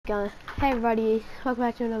Hey everybody, welcome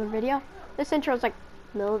back to another video. This intro is like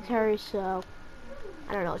military, so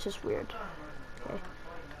I don't know, it's just weird. Okay,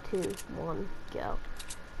 2, 1, go.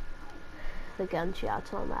 The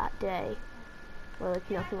gunshots on that day were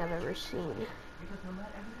like nothing I've ever seen.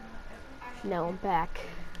 Now I'm back.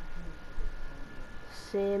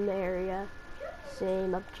 Same area,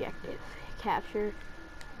 same objective. Capture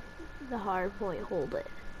the hard point, hold it.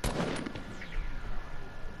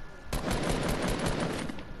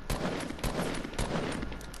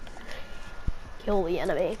 Kill the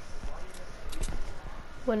enemy.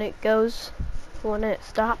 When it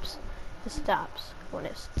stops, it stops. When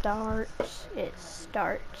it starts, it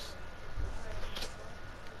starts.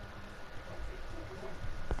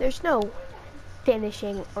 There's no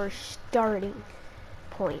finishing or starting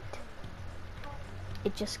point.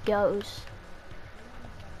 It just goes.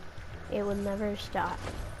 It will never stop.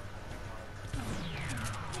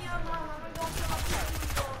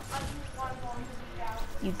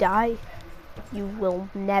 You die, you will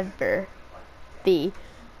never be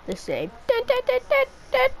the same.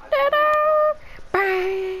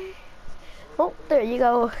 Well, there you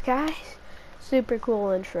go, guys. Super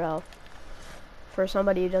cool intro for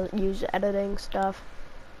somebody who doesn't use editing stuff.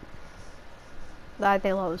 I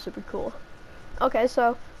think that was super cool. Okay,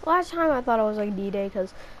 so last time I thought it was like D-Day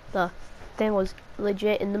because the thing was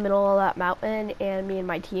legit in the middle of that mountain, and me and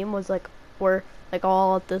my team were like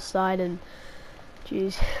all at this side, and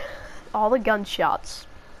jeez, all the gunshots.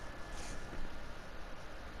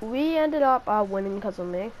 We ended up winning because of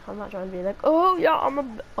me. I'm not trying to be like, oh yeah,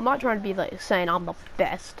 I'm not trying to be like saying I'm the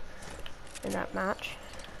best in that match.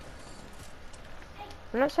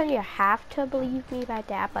 I'm not saying you have to believe me like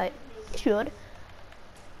that, but you should.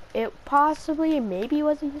 It possibly, maybe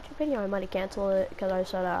was a YouTube video. I might have canceled it because I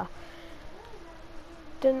said I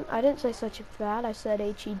didn't say such a bad. I said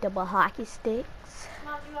HE double hockey sticks.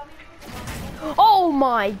 Oh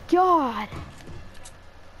my god!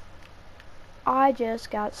 I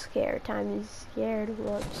just got scared. Time is scared.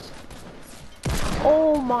 Whoops.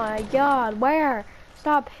 Oh my god, where?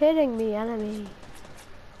 Stop hitting me, enemy.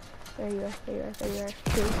 There you are, there you are, there you are.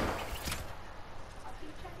 Shoot.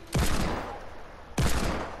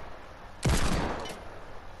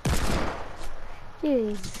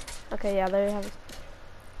 Jeez. Okay, yeah, there you have it.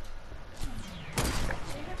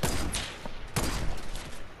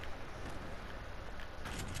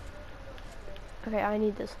 Okay, I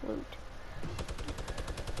need this loot.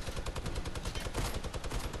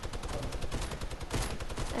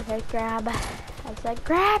 Okay, grab. I said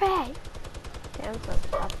grab it! Okay, I'm so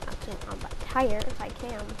on the tire if I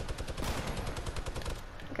can.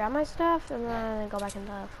 Grab my stuff and then go back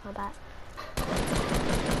into combat.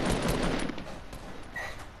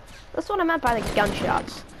 That's what I meant by the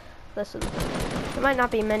gunshots. Listen, there might not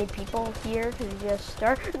be many people here because you just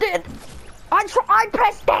started. I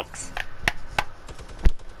pressed X!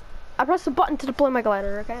 I pressed the button to deploy my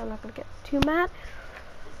glider, okay? I'm not gonna get too mad.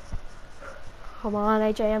 Come on,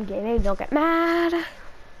 HAM Gaming, don't get mad.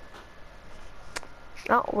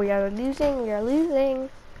 Oh, we are losing, we are losing.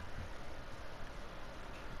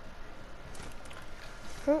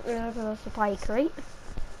 Oh, we're not gonna supply crate.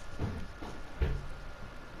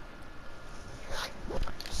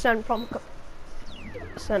 Send from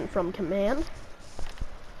command.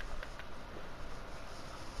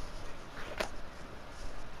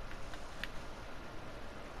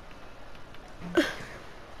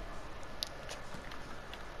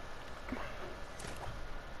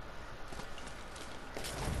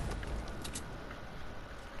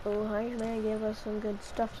 Oh, hi man, gave us some good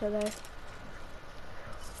stuff today.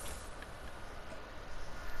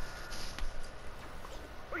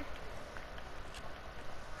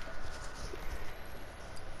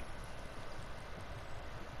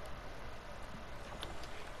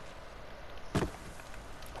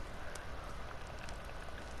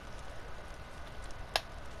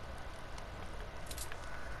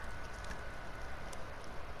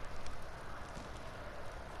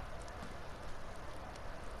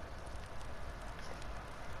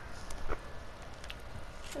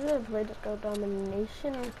 I'm gonna play this go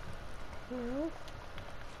domination. No.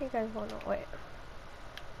 You guys wanna wait.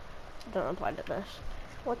 Don't apply to this.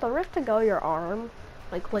 With the rift to go your arm,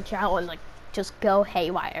 like glitch out and like just go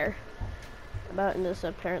haywire. But in this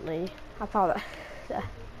apparently I thought the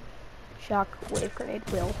shock wave grenade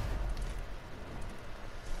will.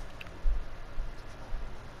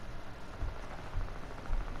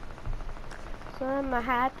 So I'm a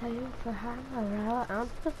hat for I'm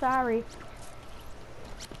so sorry.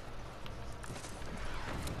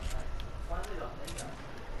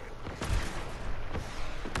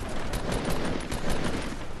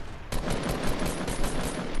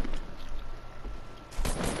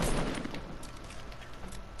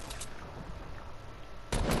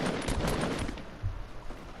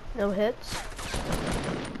 No hits.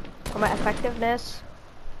 Or my effectiveness.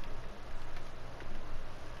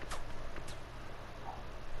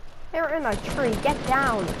 They're in a tree. Get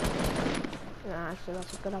down. Actually,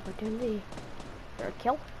 that's a good opportunity for a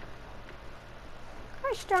kill.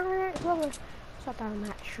 Gosh darn it. Well, it's not that I'm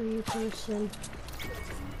that tree person.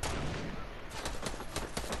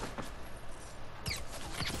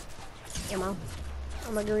 Ammo.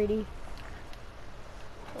 I'm a greedy.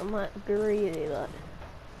 I'm not greedy, but.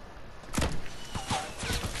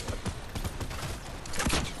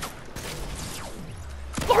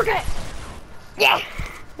 Forget! Yeah!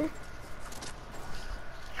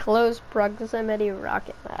 Close proximity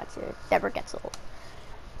rocket launcher. Never gets old.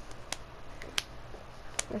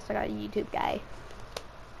 Guess I got a YouTube guy.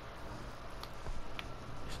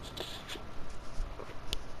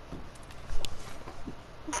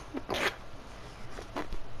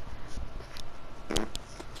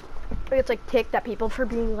 It's like ticked at people for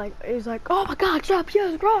being like, he's like, oh my god, stop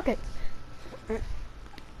using rockets.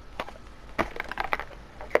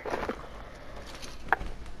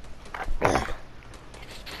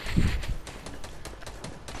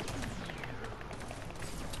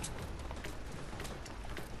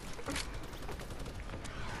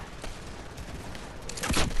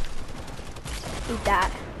 Eat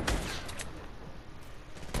that.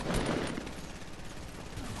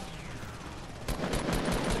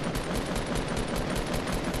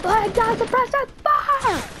 I got suppressed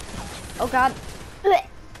fire! Oh god.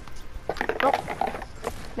 Oh.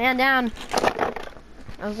 Man down.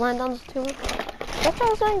 I was laying down too much. After I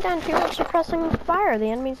was laying down too much suppressing fire, the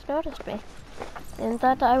enemies noticed me. And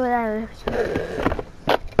thought I would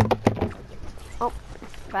Oh,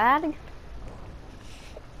 bad.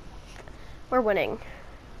 We're winning.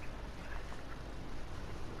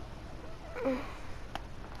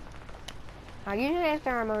 Usually if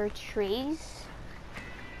there are more trees,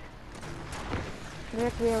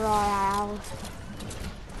 Victory Royale.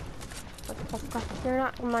 What the fuck? They're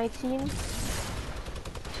not on my team.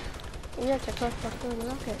 You have to press the fucking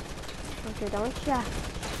rocket. Okay, don't ya?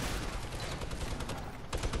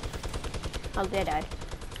 Oh, did I?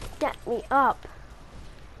 Get me up.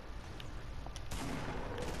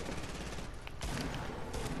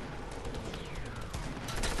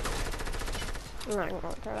 I'm not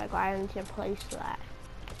gonna throw like I need to place that.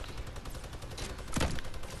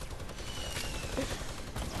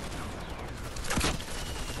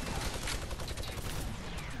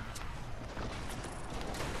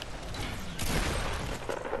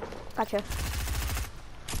 Gotcha.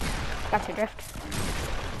 Gotcha, Drift.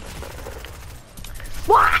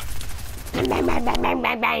 What? Bang, bang, bang, bang, bang,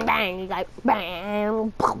 bang, bang, bang. He's like,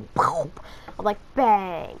 bang, boom, boom. I'm like,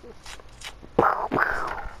 bang.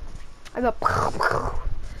 I go,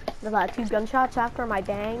 about 2 gunshots after my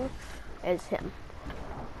bang is him.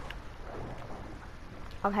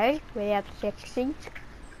 Okay, we have 60.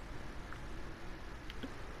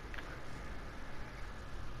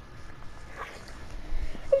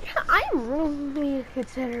 I'm really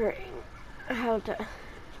considering how to.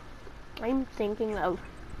 I'm thinking of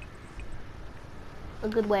a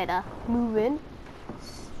good way to move in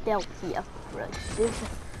stealthy approach.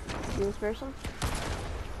 This person.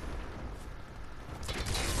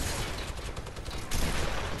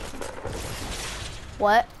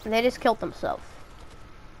 What? They just killed themselves.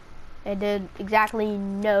 They did exactly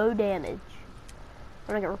no damage.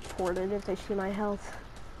 I'm gonna get reported if they see my health.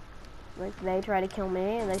 Like they try to kill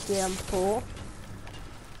me and they see I'm full.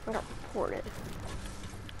 I got reported.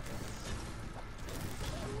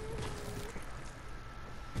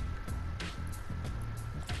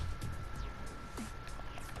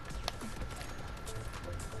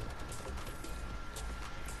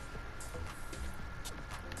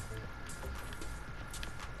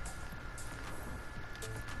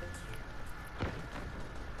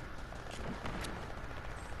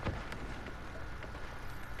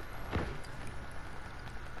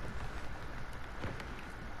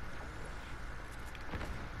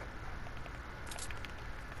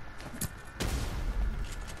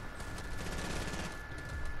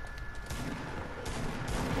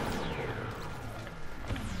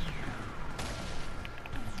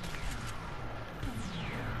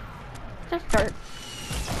 Just start.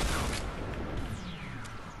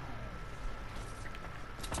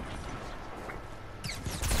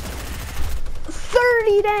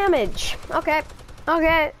 Damage. Okay.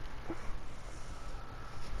 Okay.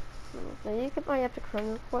 Now you might have to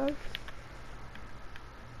come close.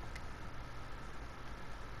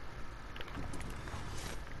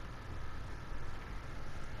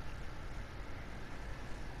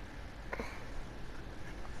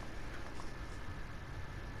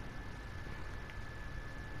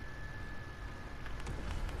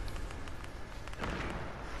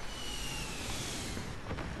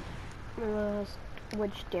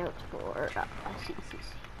 Which dance for see.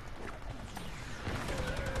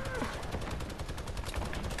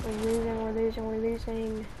 We're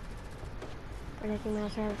losing. We're taking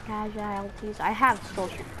massive casualties. I have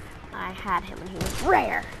Soldier. I had him when he was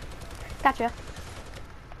rare. Gotcha.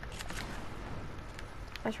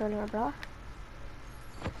 Nice running umbrella.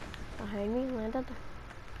 Behind me, landed.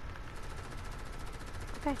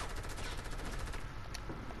 Okay.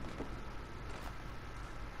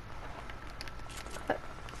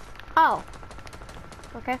 Oh.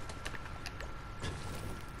 Okay.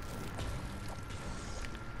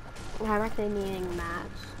 I'm actually needing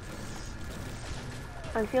mats.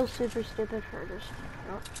 I feel super stupid for just.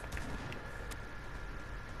 Oh.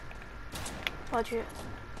 Watch it.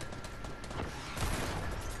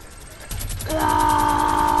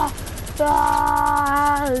 Ah!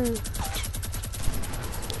 Ah!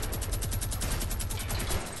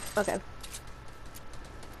 Okay.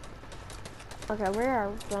 Okay, we are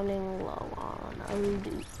running low on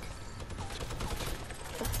loot.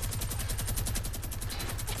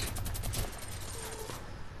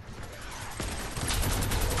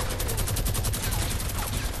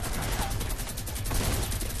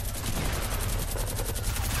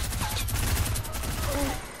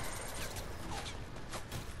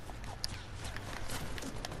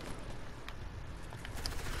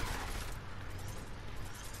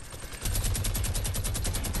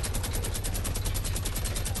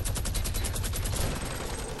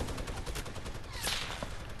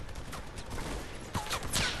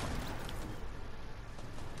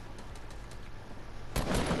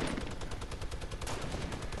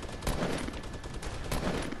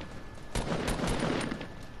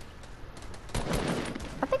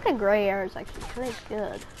 The gray area is actually kind of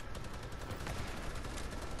good.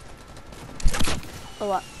 For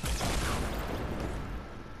what?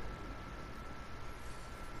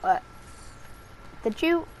 What? Did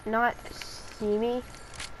you not see me?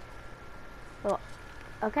 Well,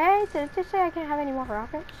 okay, did it just say I can't have any more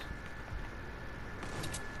rockets?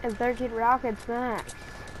 And 13 rockets max.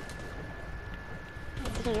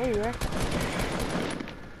 I can hear you, right?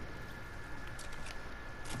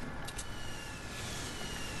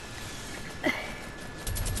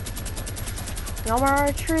 No more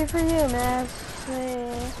retreat for you, man.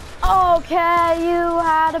 Okay, you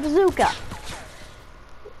had a bazooka.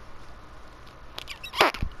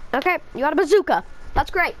 Okay, you got a bazooka.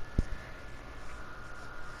 That's great.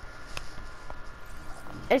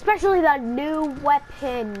 Especially that new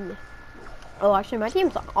weapon. Oh, actually, my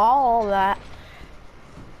team's all that.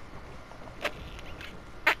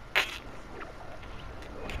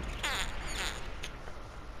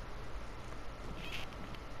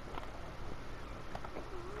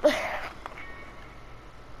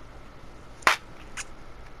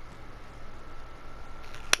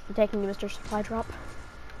 I'm taking you, Mr. Supply Drop.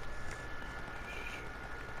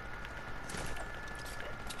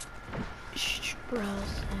 Shh, bro,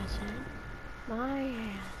 says it. My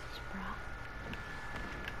hands, bro.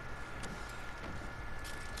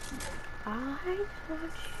 I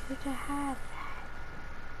want you to have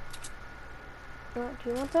that. Do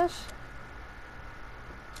you want this?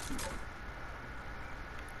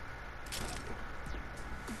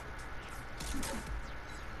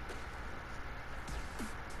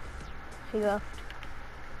 Here you go.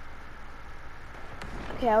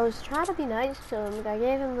 Okay, I was trying to be nice to him. I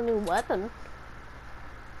gave him the new weapon.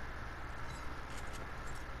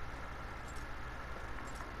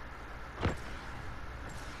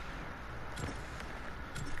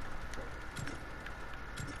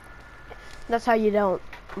 That's how you don't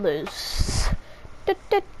lose.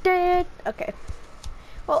 Okay.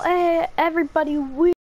 Well, everybody, we